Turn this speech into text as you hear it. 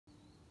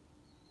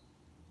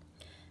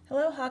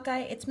Hello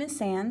Hawkeye, it's Miss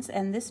Sands,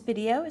 and this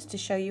video is to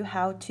show you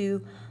how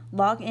to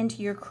log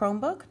into your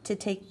Chromebook to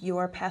take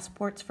your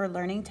Passports for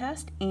Learning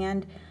test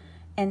and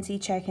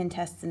NC check-in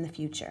tests in the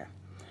future.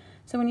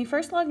 So when you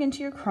first log into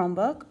your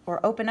Chromebook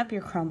or open up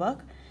your Chromebook,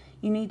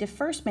 you need to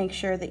first make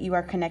sure that you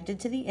are connected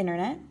to the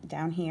internet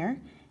down here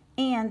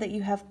and that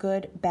you have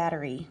good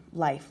battery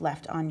life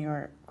left on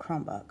your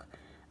Chromebook.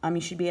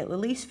 You should be at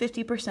least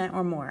 50%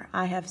 or more.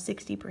 I have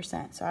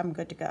 60%, so I'm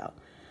good to go.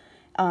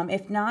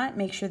 If not,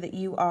 make sure that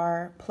you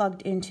are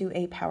plugged into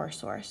a power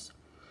source.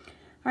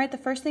 All right, the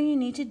first thing you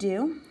need to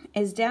do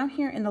is down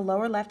here in the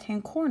lower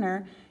left-hand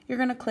corner, you're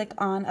going to click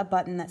on a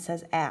button that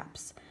says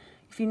Apps.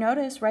 If you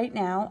notice right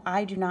now,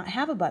 I do not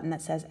have a button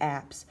that says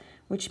Apps,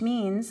 which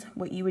means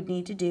what you would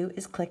need to do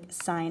is click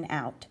Sign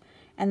Out,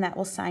 and that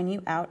will sign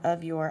you out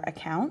of your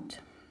account.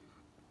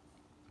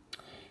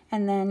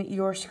 And then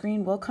your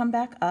screen will come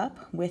back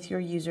up with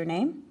your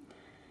username.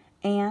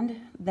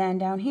 And then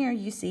down here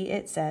you see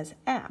it says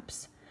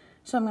Apps.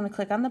 So I'm going to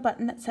click on the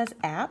button that says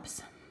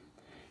Apps,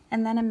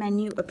 and then a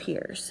menu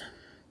appears.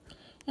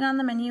 And on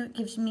the menu it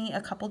gives me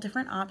a couple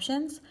different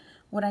options.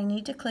 What I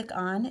need to click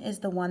on is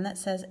the one that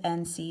says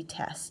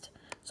NCTest.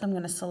 So I'm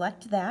going to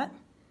select that,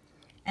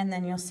 and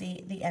then you'll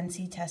see the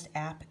NCTest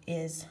app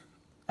is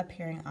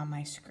appearing on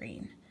my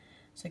screen.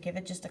 So give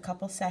it just a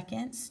couple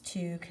seconds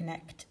to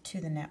connect to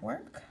the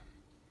network.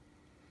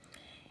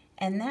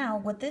 And now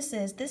what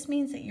this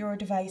means that your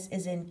device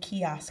is in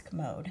kiosk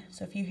mode.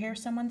 So if you hear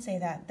someone say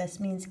that, this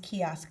means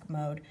kiosk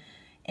mode.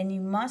 And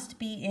you must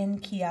be in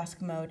kiosk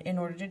mode in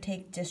order to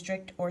take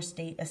district or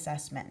state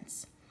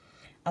assessments.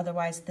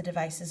 Otherwise the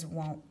devices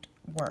won't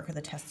work, or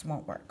the tests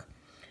won't work.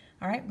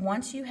 All right,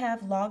 once you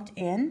have logged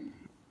in,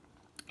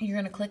 you're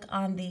going to click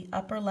on the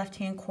upper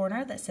left-hand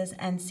corner that says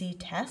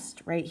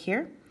NCTest right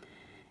here,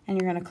 and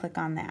you're going to click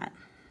on that.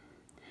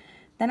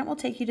 Then it will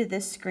take you to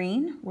this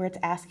screen where it's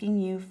asking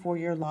you for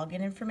your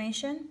login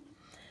information.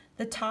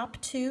 The top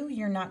two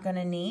you're not going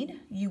to need.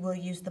 You will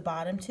use the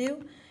bottom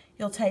two.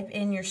 You'll type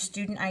in your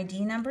student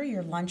ID number,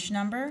 your lunch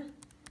number.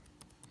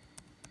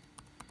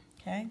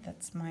 Okay,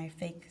 that's my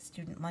fake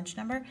student lunch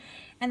number.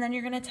 And then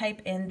you're going to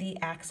type in the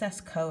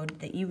access code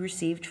that you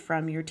received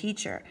from your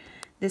teacher.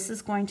 This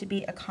is going to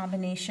be a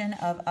combination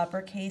of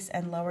uppercase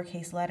and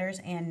lowercase letters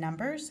and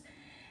numbers.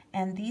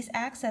 And these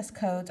access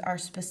codes are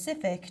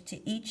specific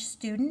to each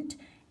student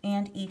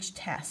and each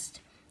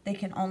test. They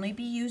can only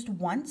be used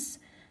once,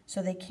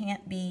 so they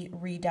can't be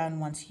redone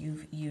once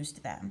you've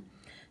used them.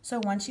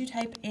 So once you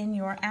type in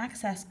your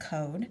access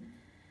code,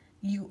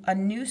 a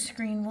new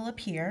screen will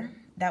appear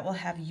that will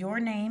have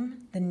your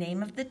name, the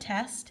name of the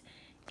test,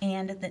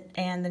 and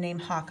the name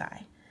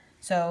Hawkeye.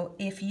 So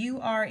if you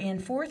are in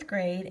 4th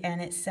grade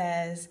and it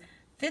says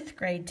 5th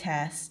grade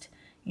test,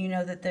 you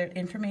know that the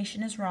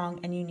information is wrong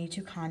and you need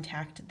to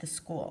contact the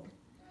school.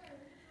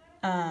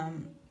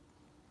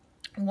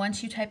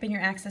 Once you type in your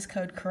access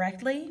code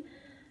correctly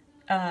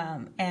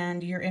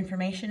and your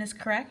information is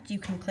correct, you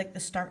can click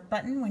the Start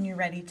button when you're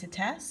ready to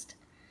test.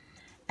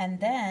 And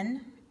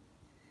then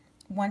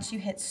once you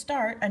hit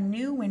Start, a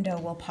new window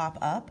will pop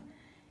up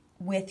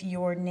with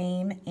your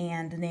name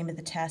and the name of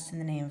the test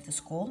and the name of the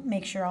school.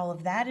 Make sure all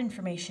of that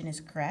information is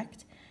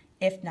correct.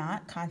 If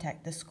not,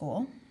 contact the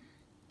school.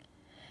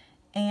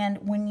 And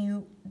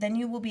then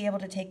you will be able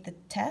to take the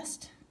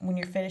test. When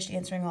you're finished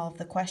answering all of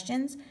the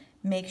questions,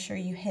 make sure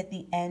you hit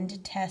the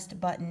End Test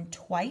button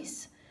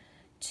twice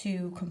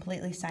to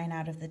completely sign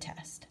out of the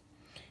test.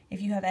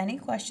 If you have any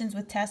questions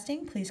with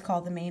testing, please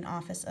call the main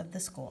office of the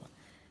school.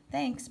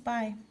 Thanks,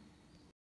 bye.